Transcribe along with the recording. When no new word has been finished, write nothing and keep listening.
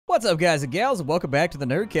What's up, guys and gals, and welcome back to the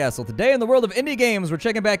Nerd Castle. Today in the world of indie games, we're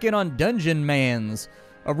checking back in on Dungeonmans,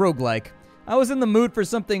 a roguelike. I was in the mood for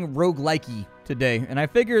something roguelikey today, and I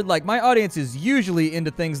figured, like, my audience is usually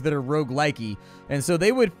into things that are roguelikey, and so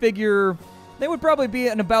they would probably be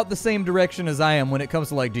in about the same direction as I am when it comes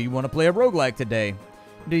to, like, do you want to play a roguelike today?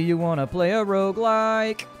 Do you want to play a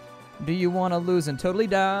roguelike? Do you want to lose and totally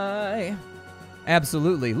die?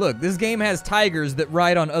 Absolutely. Look, this game has tigers that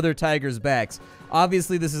ride on other tigers' backs.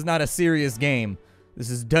 Obviously, this is not a serious game. This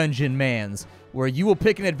is Dungeonmans, where you will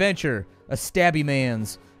pick an adventure, a stabby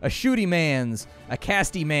man's, a shooty man's, a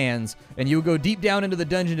casty man's, and you will go deep down into the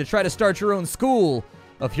dungeon to try to start your own school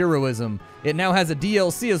of heroism. It now has a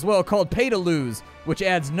DLC as well called Pay to Lose, which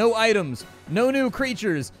adds no items, no new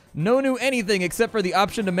creatures, no new anything except for the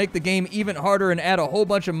option to make the game even harder and add a whole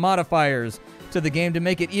bunch of modifiers to the game to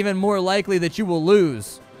make it even more likely that you will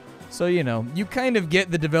lose. So, you know, you kind of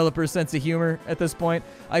get the developer's sense of humor at this point.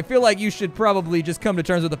 I feel like you should probably just come to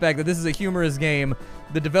terms with the fact that this is a humorous game.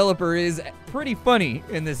 The developer is pretty funny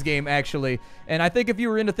in this game, actually. And I think if you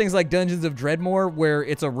were into things like Dungeons of Dreadmore, where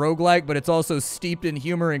it's a roguelike, but it's also steeped in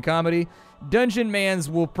humor and comedy, Dungeonmans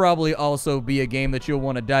will probably also be a game that you'll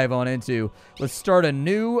want to dive on into. Let's start a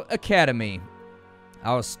new academy.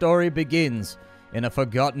 Our story begins in a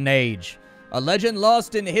forgotten age. A legend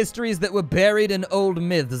lost in histories that were buried in old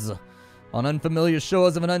myths. On unfamiliar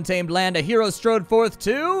shores of an untamed land, a hero strode forth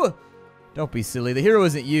to... Don't be silly, the hero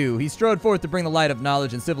isn't you. He strode forth to bring the light of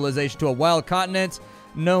knowledge and civilization to a wild continent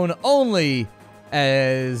known only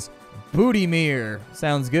as Bootymere.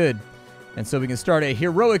 Sounds good. And so we can start a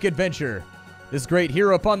heroic adventure. This great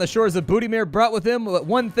hero upon the shores of Bootymere brought with him but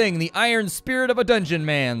one thing, the iron spirit of a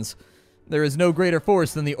Dungeonmans. There is no greater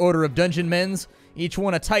force than the Order of Dungeonmans, each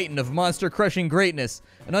one a titan of monster-crushing greatness,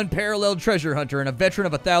 an unparalleled treasure hunter, and a veteran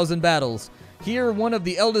of 1,000 battles. Here, one of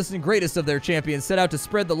the eldest and greatest of their champions set out to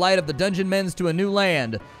spread the light of the Dungeonmans to a new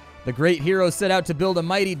land. The great hero set out to build a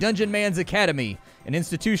mighty Dungeonmans Academy, an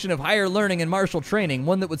institution of higher learning and martial training,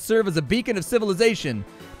 one that would serve as a beacon of civilization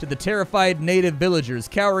to the terrified native villagers,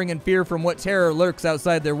 cowering in fear from what terror lurks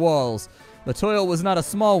outside their walls. The toil was not a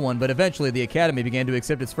small one, but eventually the academy began to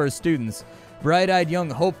accept its first students. Bright-eyed young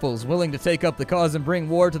hopefuls willing to take up the cause and bring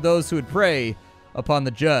war to those who would prey upon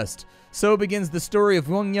the just. So begins the story of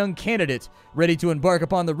one young candidate ready to embark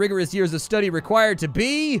upon the rigorous years of study required to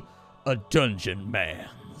be a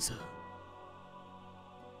Dungeonmans.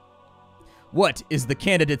 What is the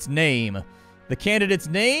candidate's name? The candidate's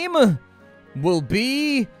name will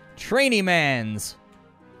be Trainymans.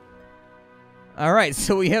 Alright,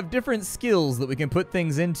 so we have different skills that we can put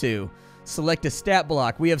things into. Select a stat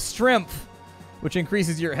block. We have Strength, which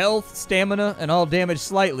increases your health, stamina, and all damage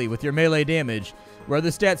slightly with your melee damage. Where other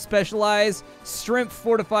stats specialize, Strength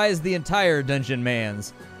fortifies the entire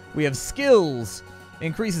Dungeonmans. We have Skills,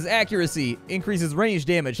 increases accuracy, increases range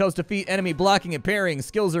damage, helps defeat enemy blocking and parrying.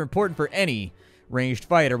 Skills are important for any ranged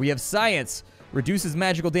fighter. We have Science, reduces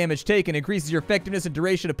magical damage taken, increases your effectiveness and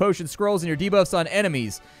duration of potion scrolls and your debuffs on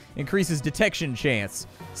enemies, increases detection chance.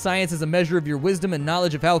 Science is a measure of your wisdom and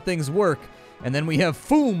knowledge of how things work. And then we have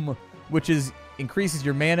Foom, which is increases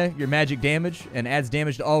your mana, your magic damage, and adds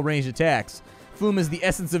damage to all ranged attacks. Foom is the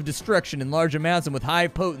essence of destruction in large amounts and with high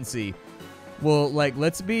potency. Well, like,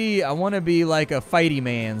 I want to be like a fighty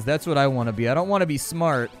man's. That's what I want to be. I don't want to be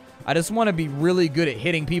smart. I just want to be really good at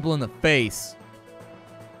hitting people in the face.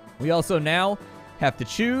 We also now have to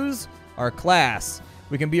choose our class.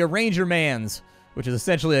 We can be a Ranger Man's, which is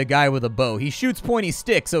essentially a guy with a bow. He shoots pointy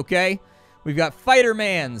sticks, okay? We've got Fighter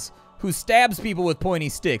Man's, who stabs people with pointy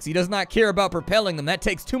sticks. He does not care about propelling them. That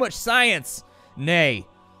takes too much science. Nay.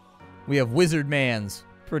 We have Wizard Man's,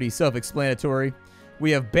 pretty self-explanatory.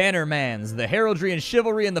 We have Banner Man's, the heraldry and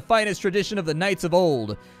chivalry in the finest tradition of the knights of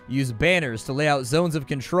old. Use banners to lay out zones of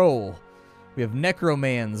control. We have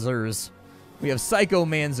Necromancers. We have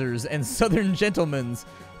Psychomancers and Southern Gentlemen's.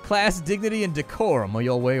 Class, dignity, and decorum are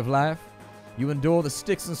your way of life. You endure the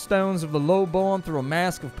sticks and stones of the lowborn through a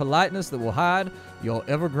mask of politeness that will hide your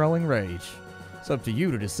ever-growing rage. It's up to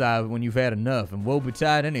you to decide when you've had enough, and woe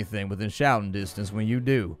betide anything within shouting distance when you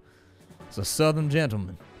do. It's a Southern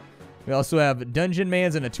Gentleman. We also have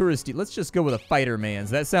Dungeonmans and a touristy. Let's just go with a Fighter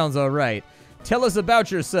Man's. That sounds alright. Tell us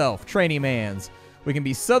about yourself, Trainymans. We can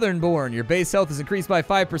be Southern born. Your base health is increased by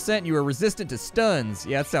 5%. You are resistant to stuns.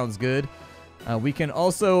 Yeah, that sounds good. We can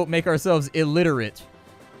also make ourselves illiterate.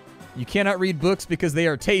 You cannot read books because they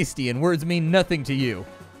are tasty and words mean nothing to you.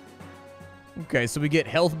 Okay, so we get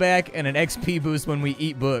health back and an XP boost when we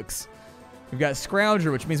eat books. We've got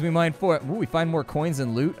Scrounger, which means we we find more coins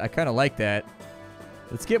and loot. I kind of like that.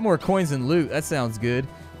 Let's get more coins and loot. That sounds good.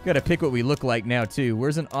 Got to pick what we look like now, too.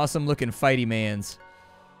 Where's an awesome-looking fighty man's?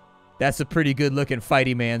 That's a pretty good looking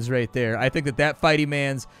fighty man's right there. I think that fighty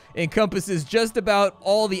man's encompasses just about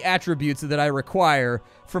all the attributes that I require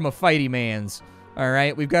from a fighty man's. All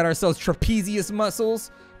right, we've got ourselves trapezius muscles,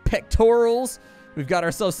 pectorals. We've got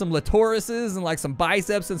ourselves some litoruses and like some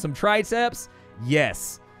biceps and some triceps.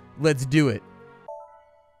 Yes, let's do it.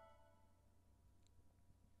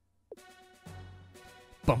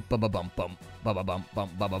 Bum bum bum bum bum bum bum bum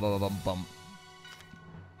bum bum bum bum.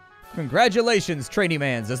 Congratulations,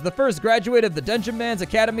 Trainee-Mans. As the first graduate of the Dungeonmans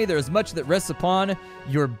Academy, there is much that rests upon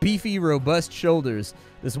your beefy, robust shoulders.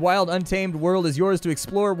 This wild, untamed world is yours to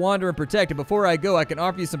explore, wander, and protect. And before I go, I can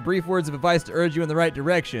offer you some brief words of advice to urge you in the right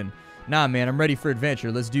direction. Nah, man, I'm ready for adventure.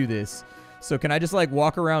 Let's do this. So can I just, like,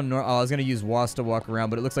 walk around? Oh, I was going to use WASD to walk around,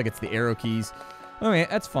 but it looks like it's the arrow keys. Okay,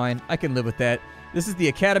 that's fine. I can live with that. This is the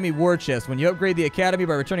Academy War Chest. When you upgrade the Academy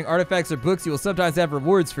by returning artifacts or books, you will sometimes have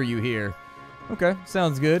rewards for you here. Okay,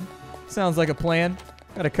 sounds good. Sounds like a plan.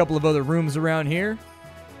 Got a couple of other rooms around here.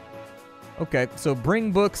 Okay, so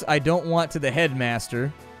bring books I don't want to the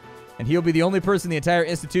headmaster. And he'll be the only person in the entire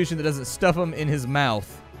institution that doesn't stuff them in his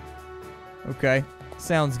mouth. Okay,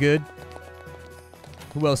 sounds good.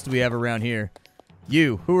 Who else do we have around here?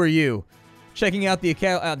 You, who are you? Checking out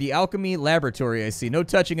the alchemy laboratory, I see. No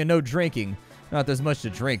touching and no drinking. Not there's much to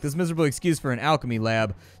drink. This miserable excuse for an alchemy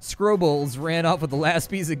lab. Scrobolds ran off with the last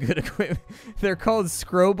piece of good equipment. They're called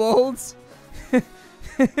Scrobolds?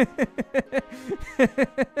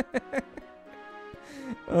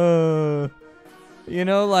 You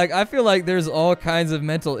know, like, I feel like there's all kinds of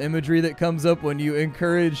mental imagery that comes up when you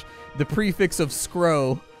encourage the prefix of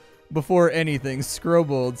scro before anything.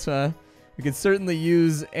 Scrobolds, huh? You can certainly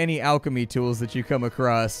use any alchemy tools that you come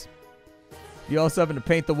across. You also happen to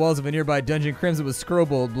paint the walls of a nearby dungeon crimson with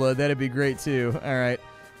Scrobold blood. That'd be great, too. Alright.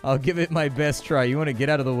 I'll give it my best try. You want to get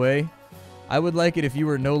out of the way? I would like it if you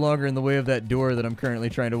were no longer in the way of that door that I'm currently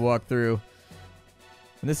trying to walk through.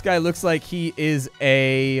 And this guy looks like he is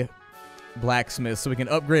a blacksmith, so we can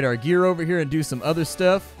upgrade our gear over here and do some other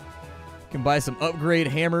stuff. We can buy some upgrade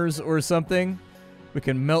hammers or something. We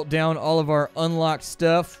can melt down all of our unlocked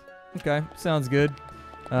stuff. Okay, sounds good.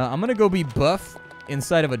 I'm going to go be buff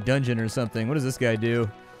inside of a dungeon or something. What does this guy do?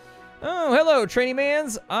 Oh, hello,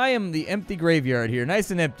 Trainee-Mans. I am the empty graveyard here.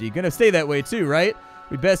 Nice and empty. Gonna stay that way too, right?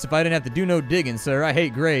 Be best if I didn't have to do no digging, sir. I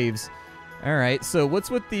hate graves. Alright, so what's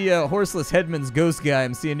with the horseless headman's ghost guy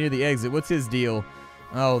I'm seeing near the exit? What's his deal?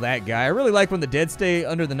 Oh, that guy. I really like when the dead stay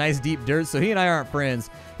under the nice deep dirt, so he and I aren't friends.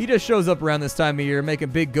 He just shows up around this time of year, making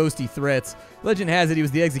big ghosty threats. Legend has it he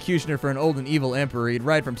was the executioner for an old and evil emperor. He'd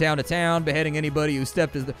ride from town to town, beheading anybody who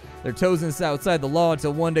stepped their toes outside the law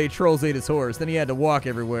until one day trolls ate his horse. Then he had to walk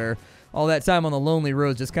everywhere. All that time on the lonely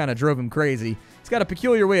roads just kind of drove him crazy. He's got a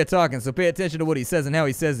peculiar way of talking, so pay attention to what he says and how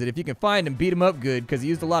he says it. If you can find him, beat him up good, because he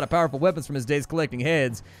used a lot of powerful weapons from his days collecting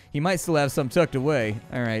heads. He might still have some tucked away.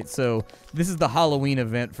 Alright, so this is the Halloween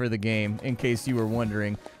event for the game, in case you were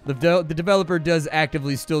wondering. The developer does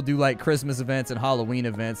actively still do, like, Christmas events and Halloween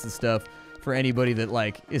events and stuff for anybody that,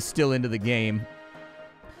 like, is still into the game.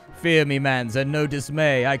 Fear me, mans, and no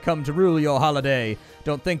dismay. I come to rule your holiday.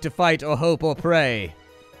 Don't think to fight or hope or pray.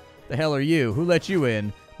 The hell are you? Who let you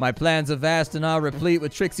in? My plans are vast and are replete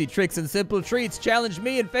with tricksy tricks and simple treats. Challenge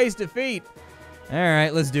me and face defeat.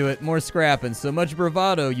 Alright, let's do it. More scrapping. So much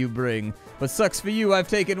bravado you bring. But sucks for you, I've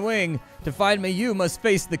taken wing. To find me, you must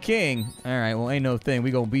face the king. Alright, well, ain't no thing.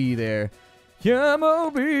 We gonna be there. Yeah, I'm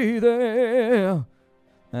gonna be there.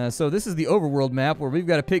 So this is the overworld map where we've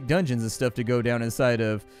got to pick dungeons and stuff to go down inside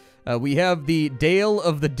of. We have the Dale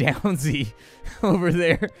of the Downsy over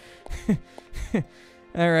there.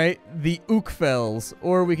 Alright, the Ookfells.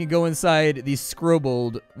 Or we can go inside the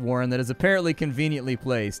Scrobold warren that is apparently conveniently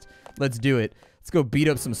placed. Let's do it. Let's go beat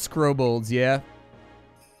up some Scrobolds, yeah?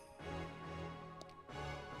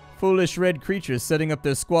 Foolish red creatures setting up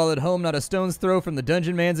their squalid home not a stone's throw from the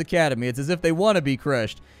Dungeonmans Academy. It's as if they want to be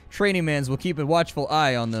crushed. Trainee-Mans will keep a watchful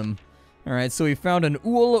eye on them. Alright, so we found an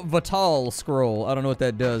Ul Vatal scroll. I don't know what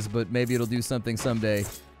that does, but maybe it'll do something someday.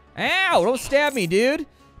 Ow! Don't stab me, dude!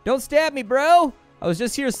 Don't stab me, bro! I was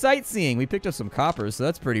just here sightseeing. We picked up some copper, so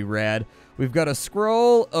that's pretty rad. We've got a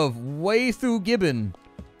scroll of Waithu Gibbon.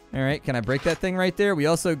 Alright, can I break that thing right there? We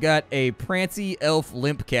also got a Prancy Elf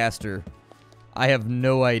Limpcaster. I have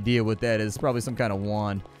no idea what that is. Probably some kind of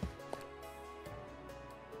wand.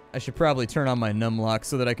 I should probably turn on my numlock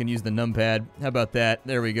so that I can use the numpad. How about that?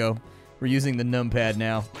 There we go. We're using the numpad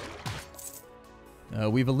now.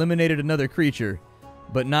 We've eliminated another creature.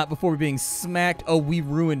 But not before being smacked. Oh, we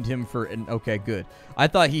ruined him for... Okay, good. I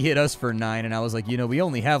thought he hit us for 9, and I was like, you know, we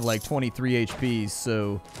only have like 23 HPs,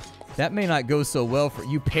 so that may not go so well for...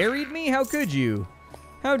 You parried me? How could you?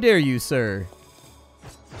 How dare you, sir?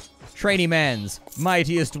 Trainymans,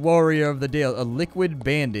 mightiest warrior of the Dale. A liquid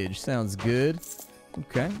bandage. Sounds good.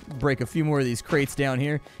 Okay, break a few more of these crates down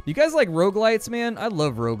here. Do you guys like roguelites, man? I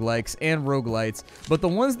love roguelikes and roguelites. But the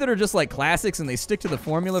ones that are just like classics and they stick to the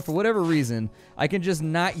formula for whatever reason, I can just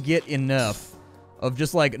not get enough of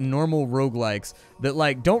just like normal roguelikes that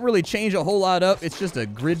like don't really change a whole lot up. It's just a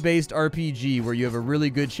grid-based RPG where you have a really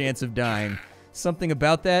good chance of dying. Something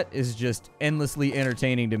about that is just endlessly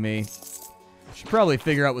entertaining to me. Should probably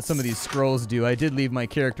figure out what some of these scrolls do. I did leave my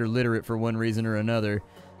character literate for one reason or another.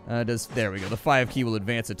 There we go. The 5 key will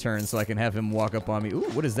advance a turn so I can have him walk up on me. Ooh,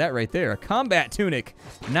 what is that right there? A combat tunic.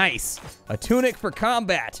 Nice. A tunic for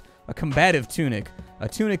combat. A combative tunic. A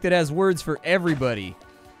tunic that has words for everybody.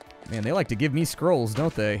 Man, they like to give me scrolls,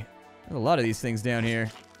 don't they? There's a lot of these things down here.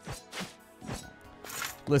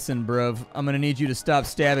 Listen, bruv. I'm going to need you to stop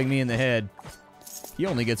stabbing me in the head. He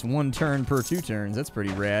only gets 1 turn per 2 turns. That's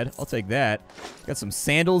pretty rad. I'll take that. Got some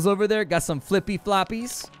sandals over there. Got some flippy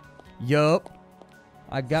floppies. Yup.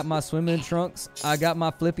 I got my swimming trunks. I got my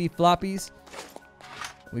flippy floppies.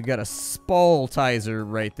 We got a spaltizer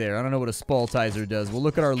right there. I don't know what a spaltizer does. We'll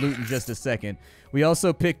look at our loot in just a second. We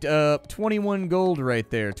also picked up 21 gold right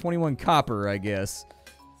there. 21 copper, I guess.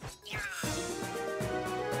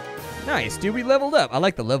 Nice, dude. We leveled up. I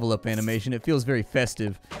like the level up animation. It feels very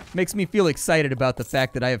festive. Makes me feel excited about the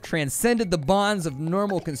fact that I have transcended the bonds of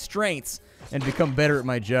normal constraints and become better at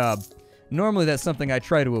my job. Normally, that's something I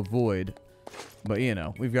try to avoid. But, you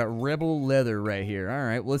know, we've got Rebel Leather right here. All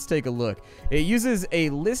right, well, let's take a look. It uses a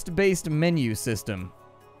list-based menu system.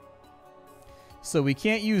 So we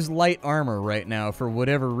can't use light armor right now for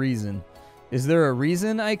whatever reason. Is there a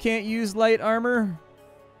reason I can't use light armor?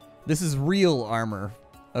 This is real armor.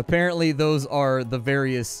 Apparently, those are the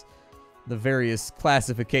various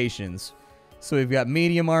classifications. So we've got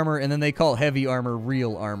medium armor, and then they call heavy armor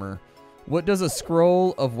real armor. What does a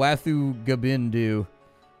scroll of Wathu Gabin do?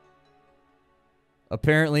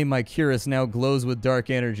 Apparently, my cuirass now glows with dark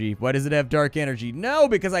energy. Why does it have dark energy? No,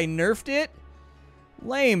 because I nerfed it?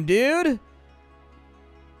 Lame, dude.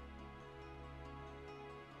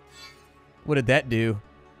 What did that do?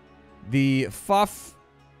 The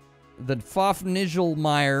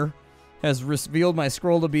Fafnigelmeyer has revealed my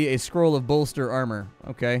scroll to be a scroll of bolster armor.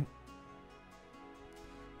 Okay.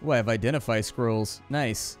 Oh, I have identify scrolls.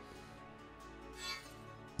 Nice.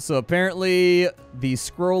 So apparently, the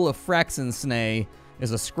scroll of Fraxensnay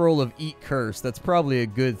is a scroll of Eat Curse. That's probably a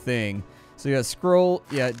good thing. So you got scroll.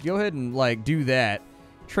 Yeah, go ahead and like do that.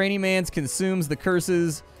 Trainymans consumes the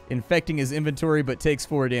curses, infecting his inventory, but takes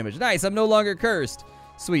 4 damage. Nice, I'm no longer cursed.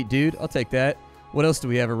 Sweet, dude. I'll take that. What else do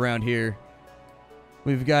we have around here?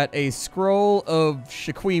 We've got a scroll of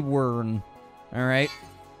Shaquiwern. All right.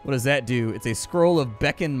 What does that do? It's a scroll of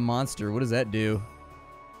Beckon Monster. What does that do?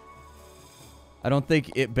 I don't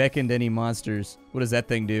think it beckoned any monsters. What does that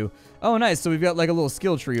thing do? Oh, nice. So we've got like a little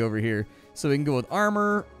skill tree over here. So we can go with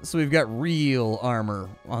armor. So we've got real armor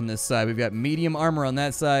on this side. We've got medium armor on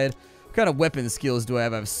that side. What kind of weapon skills do I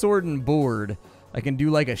have? I have sword and board. I can do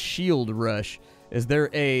like a shield rush. Is there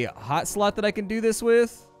a hot slot that I can do this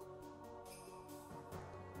with?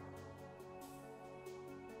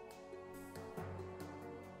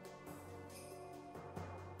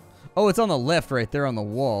 Oh, it's on the left right there on the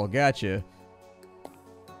wall. Gotcha.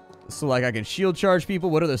 So, like, I can shield charge people.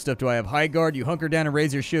 What other stuff do I have? High guard. You hunker down and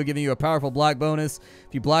raise your shield, giving you a powerful block bonus.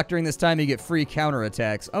 If you block during this time, you get free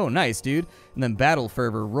counterattacks. Oh, nice, dude. And then battle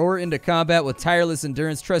fervor. Roar into combat with tireless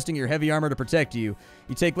endurance, trusting your heavy armor to protect you.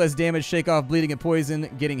 You take less damage, shake off bleeding and poison.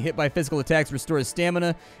 Getting hit by physical attacks restores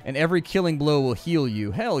stamina, and every killing blow will heal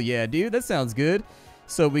you. Hell yeah, dude. That sounds good.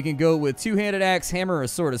 So we can go with two-handed axe, hammer, or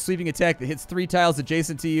sword. A sweeping attack that hits 3 tiles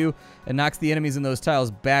adjacent to you and knocks the enemies in those tiles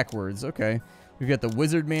backwards. Okay. We've got the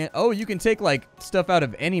wizard man. Oh, you can take, like, stuff out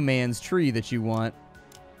of any man's tree that you want.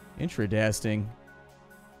 Intradasting.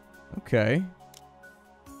 Okay.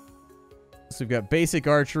 So we've got basic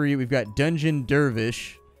archery. We've got dungeon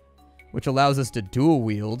dervish, which allows us to dual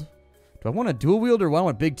wield. Do I want a dual wield or do I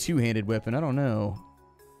want a big two-handed weapon? I don't know.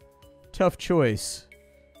 Tough choice.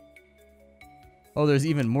 Oh, there's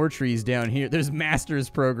even more trees down here. There's master's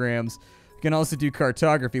programs. You can also do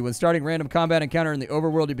cartography. When starting random combat encounter in the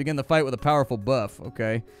overworld, you begin the fight with a powerful buff.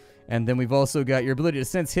 Okay. And then we've also got your ability to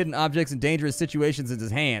sense hidden objects in dangerous situations is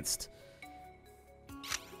enhanced.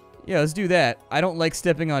 Yeah, let's do that. I don't like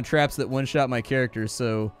stepping on traps that one-shot my character,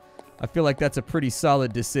 so I feel like that's a pretty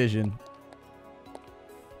solid decision.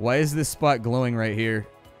 Why is this spot glowing right here?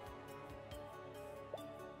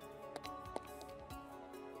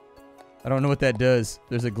 I don't know what that does.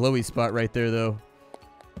 There's a glowy spot right there, though.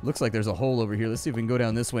 Looks like there's a hole over here. Let's see if we can go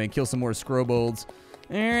down this way and kill some more scrobolds.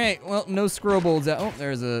 Alright, well, no scrobolds out. Oh,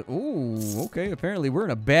 there's a... Ooh, okay, apparently we're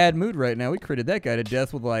in a bad mood right now. We critted that guy to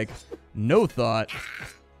death with, like, no thought.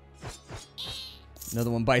 Another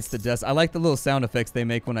one bites the dust. I like the little sound effects they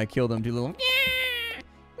make when I kill them. Do little...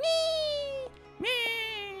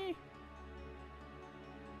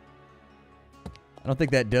 I don't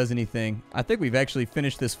think that does anything. I think we've actually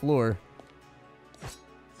finished this floor.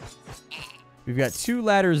 We've got 2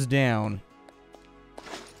 ladders down.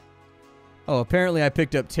 Oh, apparently I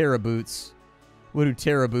picked up Terra boots. What do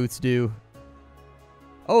Terra boots do?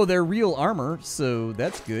 Oh, they're real armor, so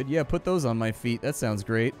that's good. Yeah, put those on my feet. That sounds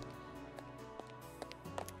great.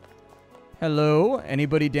 Hello?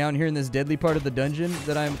 Anybody down here in this deadly part of the dungeon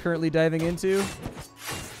that I'm currently diving into?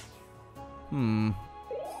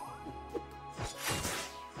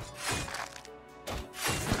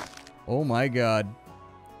 Oh my god.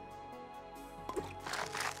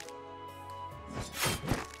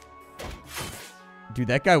 Dude,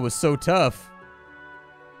 that guy was so tough.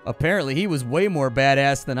 Apparently, he was way more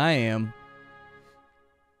badass than I am.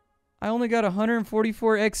 I only got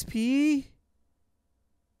 144 XP?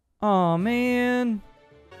 Aw, man.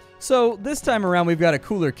 So, this time around, we've got a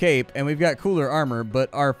cooler cape, and we've got cooler armor, but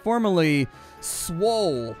our formerly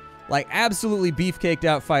swole, like absolutely beefcaked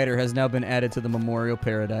out fighter has now been added to the Memorial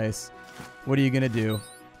Paradise. What are you gonna do?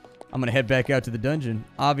 I'm gonna head back out to the dungeon.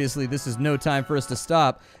 Obviously, this is no time for us to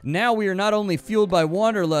stop. Now we are not only fueled by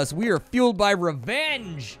wanderlust, we are fueled by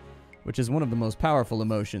revenge, which is one of the most powerful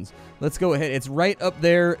emotions. Let's go ahead. It's right up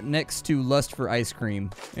there next to lust for ice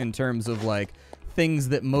cream in terms of, like, things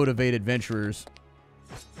that motivate adventurers.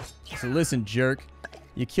 So listen, jerk.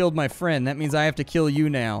 You killed my friend. That means I have to kill you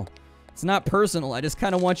now. It's not personal. I just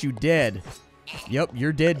kind of want you dead. Yep,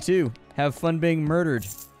 you're dead too. Have fun being murdered.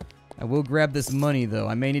 I will grab this money, though.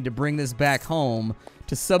 I may need to bring this back home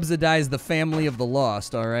to subsidize the family of the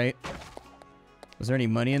lost, alright? Was there any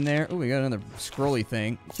money in there? Oh, we got another scrolly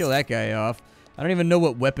thing. Kill that guy off. I don't even know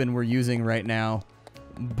what weapon we're using right now.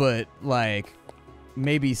 But, like,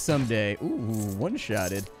 maybe someday. Ooh,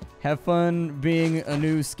 one-shotted. Have fun being a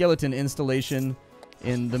new skeleton installation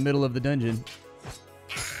in the middle of the dungeon.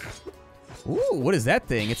 Ooh, what is that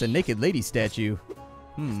thing? It's a naked lady statue.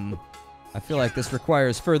 I feel like this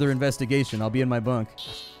requires further investigation. I'll be in my bunk.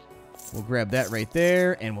 We'll grab that right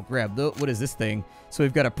there, and we'll grab the... What is this thing? So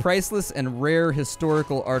we've got a priceless and rare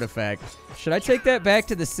historical artifact. Should I take that back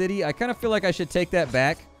to the city? I kind of feel like I should take that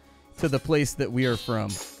back to the place that we are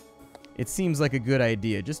from. It seems like a good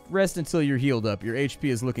idea. Just rest until you're healed up. Your HP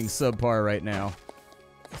is looking subpar right now.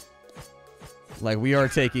 Like, we are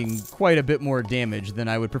taking quite a bit more damage than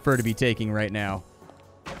I would prefer to be taking right now.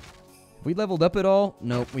 Have we leveled up at all?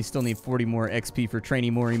 Nope, we still need 40 more XP for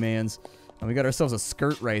Trainee Morimans. And we got ourselves a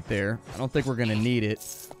skirt right there. I don't think we're going to need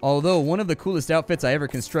it. Although, one of the coolest outfits I ever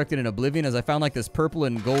constructed in Oblivion is I found, like, this purple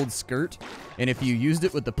and gold skirt. And if you used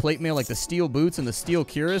it with the plate mail, like the steel boots and the steel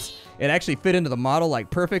cuirass, it actually fit into the model,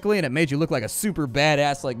 like, perfectly. And it made you look like a super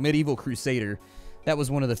badass, like, medieval crusader. That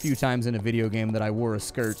was one of the few times in a video game that I wore a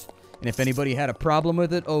skirt. And if anybody had a problem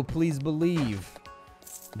with it, oh, please believe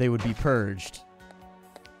they would be purged.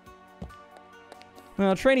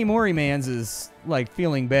 Well, Trainee Morimans is, like,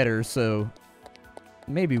 feeling better, so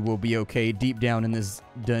maybe we'll be okay deep down in this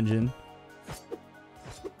dungeon.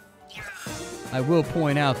 I will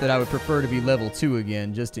point out that I would prefer to be level 2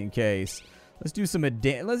 again, just in case. Let's do some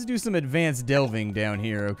advanced delving down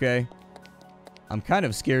here, okay? I'm kind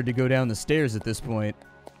of scared to go down the stairs at this point.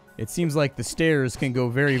 It seems like the stairs can go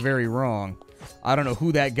very, very wrong. I don't know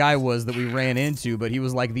who that guy was that we ran into, but he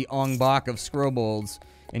was like the Ong Bak of Scrobolds.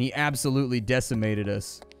 And he absolutely decimated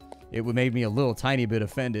us. It made me a little tiny bit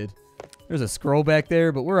offended. There's a scroll back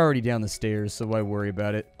there, but we're already down the stairs, so why worry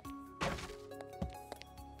about it?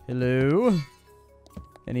 Hello?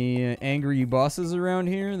 Any angry bosses around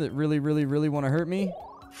here that really, really, really want to hurt me?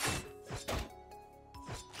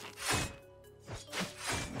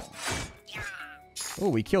 Oh,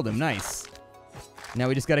 we killed him. Nice. Now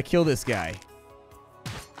we just got to kill this guy.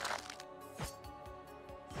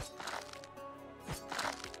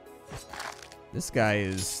 This guy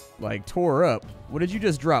is, like, tore up. What did you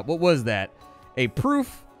just drop? What was that? A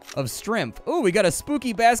proof of strength. Oh, we got a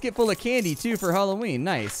spooky basket full of candy, too, for Halloween.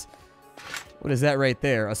 Nice. What is that right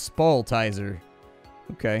there? A Spaltizer.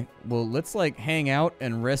 Okay. Well, let's, like, hang out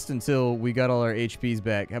and rest until we got all our HPs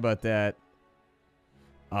back. How about that?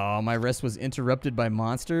 Oh, my rest was interrupted by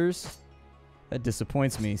monsters? That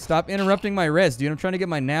disappoints me. Stop interrupting my rest, dude. I'm trying to get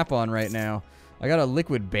my nap on right now. I got a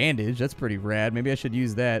liquid bandage. That's pretty rad. Maybe I should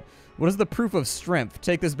use that. What is the proof of strength?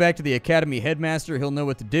 Take this back to the Academy Headmaster. He'll know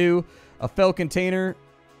what to do. A fell container.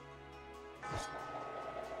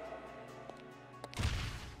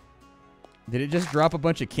 Did it just drop a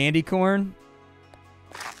bunch of candy corn?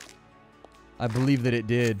 I believe that it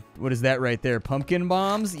did. What is that right there? Pumpkin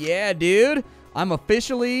bombs? Yeah, dude. I'm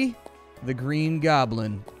officially the Green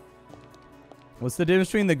Goblin. What's the difference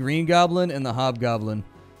between the Green Goblin and the Hobgoblin?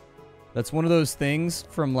 That's one of those things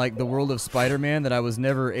from, like, the world of Spider-Man that I was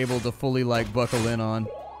never able to fully, like, buckle in on.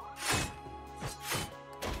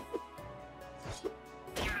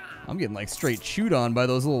 I'm getting, like, straight chewed on by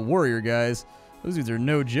those little warrior guys. Those dudes are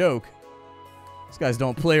no joke. These guys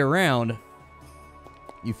don't play around.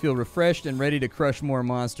 You feel refreshed and ready to crush more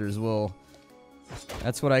monsters. Well,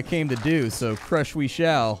 that's what I came to do, so crush we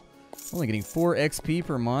shall. Only getting 4 XP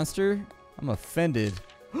per monster? I'm offended.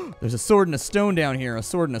 There's a sword and a stone down here. A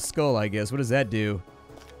sword and a skull, I guess. What does that do?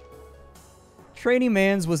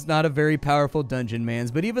 Trainee-Mans was not a very powerful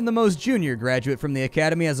Dungeonmans, but even the most junior graduate from the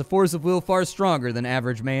academy has a force of will far stronger than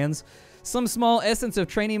average Mans. Some small essence of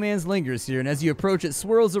Trainee-Mans lingers here, and as you approach, it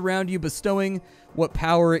swirls around you, bestowing what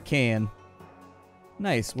power it can.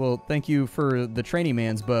 Nice. Well, thank you for the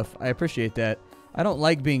Trainee-Mans buff. I appreciate that. I don't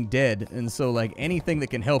like being dead, and so, like, anything that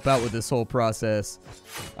can help out with this whole process,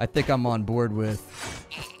 I think I'm on board with.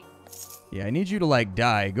 Yeah, I need you to, like,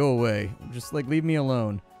 die. Go away. Just, like, leave me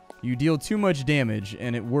alone. You deal too much damage,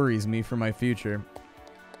 and it worries me for my future.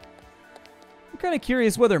 I'm kind of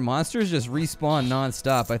curious whether monsters just respawn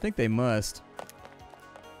non-stop. I think they must.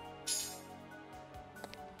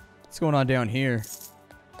 What's going on down here?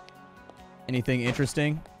 Anything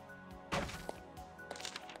interesting?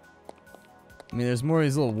 I mean, there's more of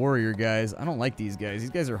these little warrior guys. I don't like these guys. These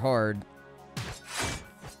guys are hard.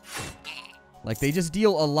 Like, they just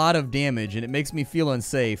deal a lot of damage, and it makes me feel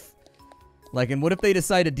unsafe. Like, and what if they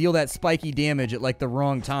decide to deal that spiky damage at, like, the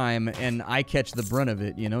wrong time, and I catch the brunt of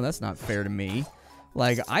it? You know, that's not fair to me.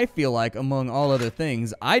 Like, I feel like, among all other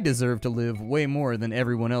things, I deserve to live way more than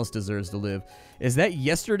everyone else deserves to live. Is that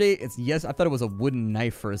yesterday? It's yes. I thought it was a wooden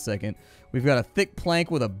knife for a second. We've got a thick plank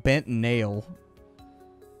with a bent nail.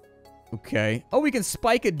 Okay. Oh, we can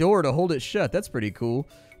spike a door to hold it shut. That's pretty cool.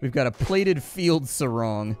 We've got a plated field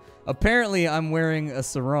sarong. Apparently, I'm wearing a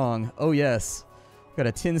sarong. Oh, yes. Got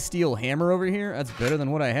a tin steel hammer over here. That's better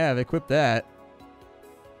than what I have. Equip that.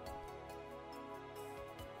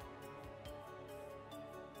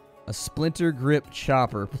 A splinter grip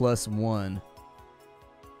chopper +1.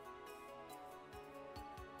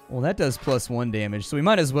 Well, that does +1 damage, so we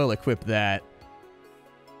might as well equip that.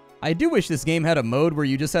 I do wish this game had a mode where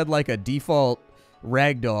you just had, like, a default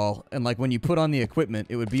ragdoll, and, like, when you put on the equipment,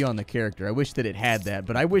 it would be on the character. I wish that it had that,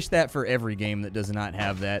 but I wish that for every game that does not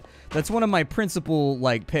have that. That's one of my principal,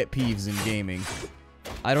 like, pet peeves in gaming.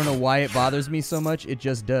 I don't know why it bothers me so much. It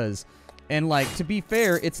just does. And, like, to be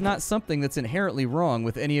fair, it's not something that's inherently wrong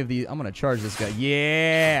with any of the... I'm going to charge this guy.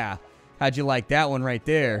 Yeah! How'd you like that one right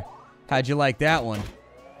there? How'd you like that one?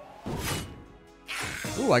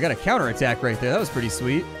 Ooh, I got a counterattack right there. That was pretty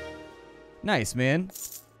sweet. Nice, man.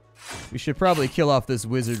 We should probably kill off this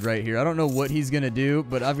wizard right here. I don't know what he's going to do,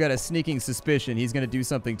 but I've got a sneaking suspicion he's going to do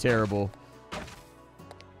something terrible.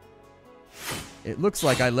 It looks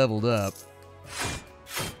like I leveled up.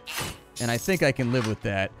 And I think I can live with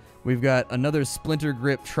that. We've got another splinter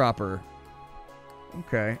grip chopper.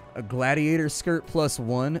 Okay. A gladiator skirt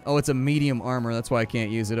 +1. Oh, it's a medium armor. That's why I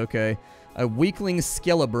can't use it. Okay. A weakling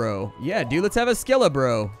skelebro. Yeah, dude, let's have a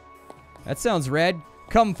skelebro. That sounds rad.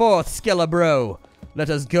 Come forth, skelebro. Let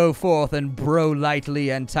us go forth and bro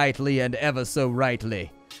lightly and tightly and ever so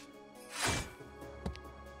rightly.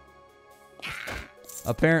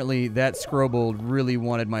 Apparently, that Scrobold really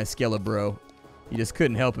wanted my skelebro. He just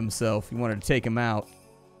couldn't help himself. He wanted to take him out.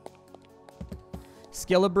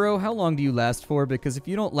 Skelebro, how long do you last for? Because if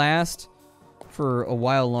you don't last for a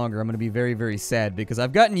while longer, I'm going to be very, very sad because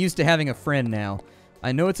I've gotten used to having a friend now.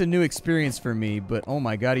 I know it's a new experience for me, but oh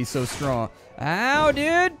my god, he's so strong. Ow,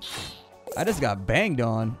 dude! I just got banged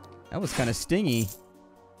on. That was kind of stingy.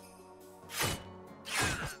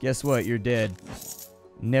 Guess what? You're dead.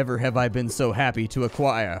 Never have I been so happy to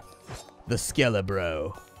acquire the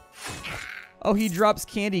Skelebro. Oh, he drops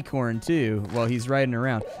candy corn, too, while he's riding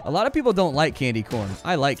around. A lot of people don't like candy corn.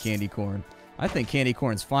 I like candy corn. I think candy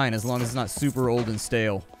corn's fine as long as it's not super old and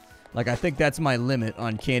stale. Like, I think that's my limit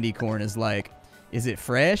on candy corn is, like, is it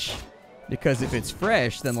fresh? Because if it's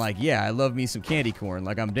fresh, then, like, yeah, I love me some candy corn.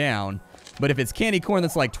 Like, I'm down. But if it's candy corn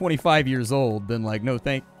that's, like, 25 years old, then, like, no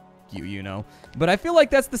thank you, you know. But I feel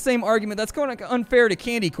like that's the same argument. That's kind of unfair to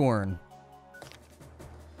candy corn.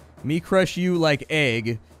 Me crush you like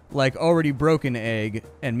egg. Like already broken egg,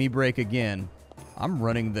 and me break again. I'm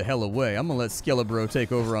running the hell away. I'm gonna let Skelebro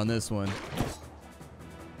take over on this one.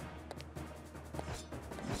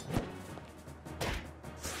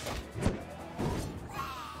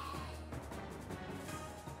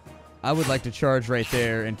 I would like to charge right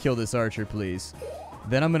there and kill this archer, please.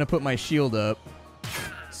 Then I'm going to put my shield up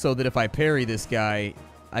so that if I parry this guy,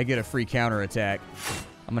 I get a free counterattack.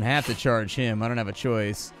 I'm going to have to charge him. I don't have a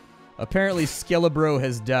choice. Apparently, Skelebro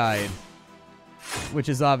has died, which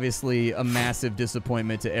is obviously a massive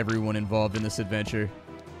disappointment to everyone involved in this adventure.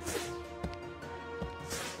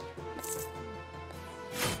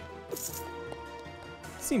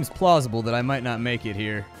 Seems plausible that I might not make it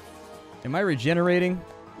here. Am I regenerating?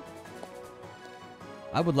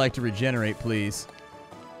 I would like to regenerate, please.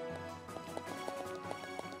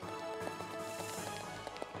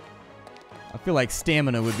 I feel like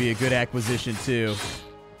stamina would be a good acquisition, too.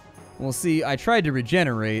 Well, see, I tried to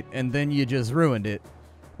regenerate, and then you just ruined it.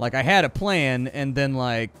 Like, I had a plan, and then,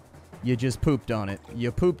 like, you just pooped on it.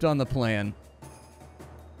 You pooped on the plan.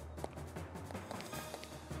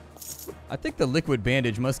 I think the liquid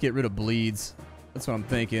bandage must get rid of bleeds. That's what I'm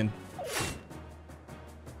thinking.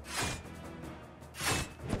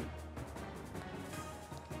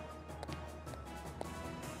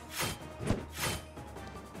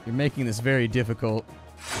 You're making this very difficult.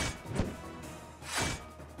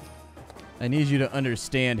 I need you to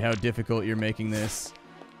understand how difficult you're making this.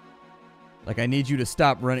 Like, I need you to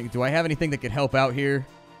stop running. Do I have anything that could help out here?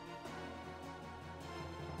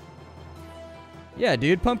 Yeah,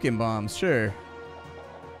 dude, pumpkin bombs, sure.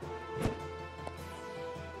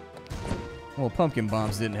 Well, pumpkin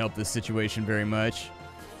bombs didn't help this situation very much.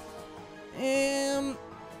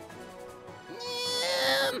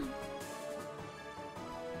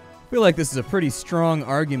 I feel like this is a pretty strong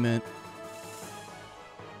argument.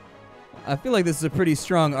 I feel like this is a pretty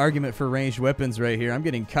strong argument for ranged weapons right here. I'm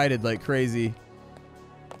getting kited like crazy.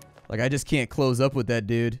 Like, I just can't close up with that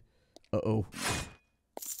dude. Uh-oh.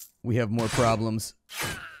 We have more problems.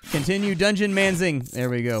 Continue Dungeonmansing. There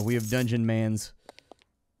we go. We have Dungeonmans.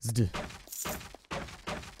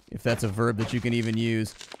 If that's a verb that you can even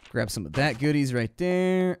use. Grab some of that goodies right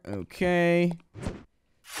there. Okay.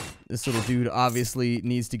 This little dude obviously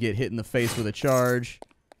needs to get hit in the face with a charge.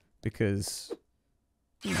 Because,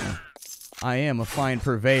 you know, I am a fine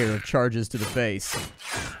purveyor of charges to the face.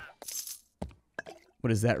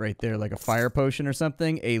 What is that right there? Like a fire potion or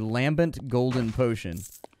something? A lambent golden potion.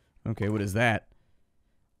 Okay, what is that?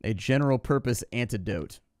 A general purpose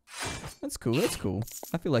antidote. That's cool, that's cool.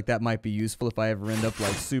 I feel like that might be useful if I ever end up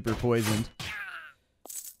like super poisoned.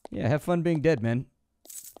 Yeah, have fun being dead, man.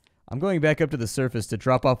 I'm going back up to the surface to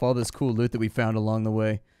drop off all this cool loot that we found along the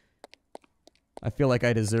way. I feel like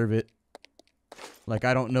I deserve it. Like,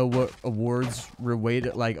 I don't know what awards await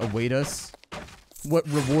us. What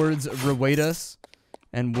rewards await us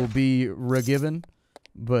and will be re-given.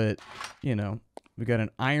 But, you know, we got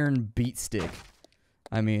an iron beat stick.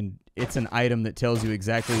 I mean, it's an item that tells you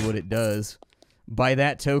exactly what it does. By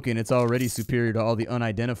that token, it's already superior to all the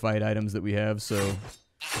unidentified items that we have, so,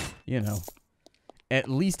 you know. At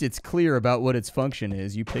least it's clear about what its function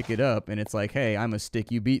is. You pick it up, and it's like, hey, I'm a stick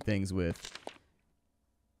you beat things with.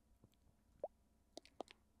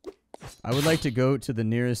 I would like to go to the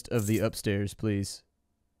nearest of the upstairs, please.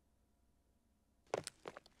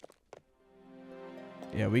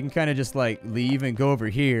 Yeah, we can kind of just, like, leave and go over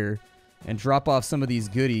here and drop off some of these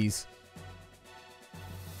goodies.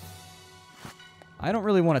 I don't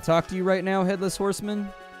really want to talk to you right now, Headless Horseman.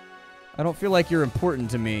 I don't feel like you're important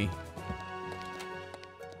to me.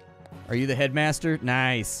 Are you the headmaster?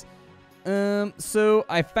 Nice. So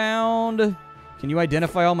I found... Can you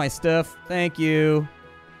identify all my stuff? Thank you.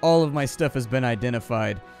 All of my stuff has been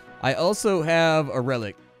identified. I also have a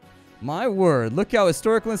relic. My word, look how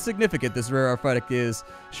historical and significant this rare artifact is.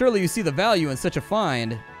 Surely you see the value in such a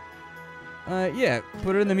find. Yeah,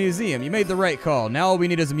 put it in the museum. You made the right call. Now all we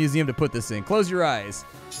need is a museum to put this in. Close your eyes.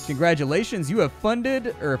 Congratulations, you have founded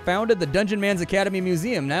the Dungeonmans Academy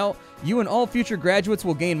Museum. Now, you and all future graduates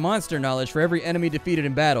will gain monster knowledge for every enemy defeated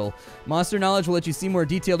in battle. Monster knowledge will let you see more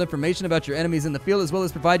detailed information about your enemies in the field, as well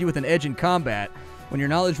as provide you with an edge in combat. When your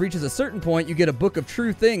knowledge reaches a certain point, you get a book of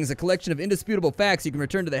true things, a collection of indisputable facts you can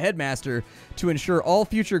return to the headmaster to ensure all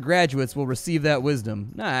future graduates will receive that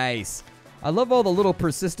wisdom. Nice. I love all the little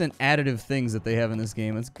persistent additive things that they have in this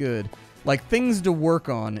game. It's good. Like things to work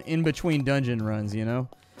on in between dungeon runs, you know?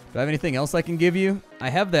 Do I have anything else I can give you? I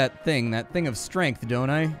have that thing of strength, don't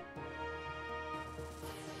I?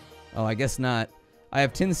 Oh, I guess not. I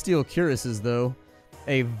have 10 steel cuirasses, though.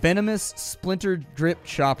 A venomous splinter drip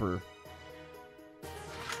chopper.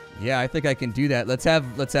 Yeah, I think I can do that. Let's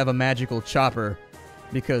have a magical chopper.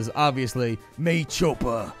 Because obviously, May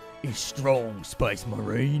Chopper is strong, Spice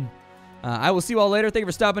Marine. I will see you all later. Thank you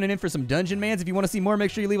for stopping in for some Dungeonmans. If you want to see more,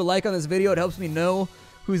 make sure you leave a like on this video. It helps me know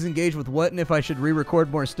who's engaged with what and if I should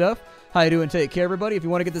re-record more stuff. How you doing? Take care, everybody. If you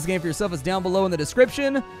want to get this game for yourself, it's down below in the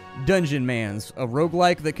description. Dungeonmans, a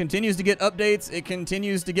roguelike that continues to get updates. It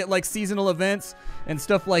continues to get like seasonal events and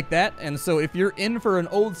stuff like that. And so if you're in for an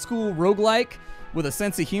old school roguelike with a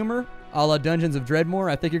sense of humor, a la Dungeons of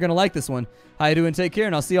Dreadmore, I think you're going to like this one. How you doing? Take care,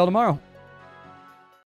 and I'll see y'all tomorrow.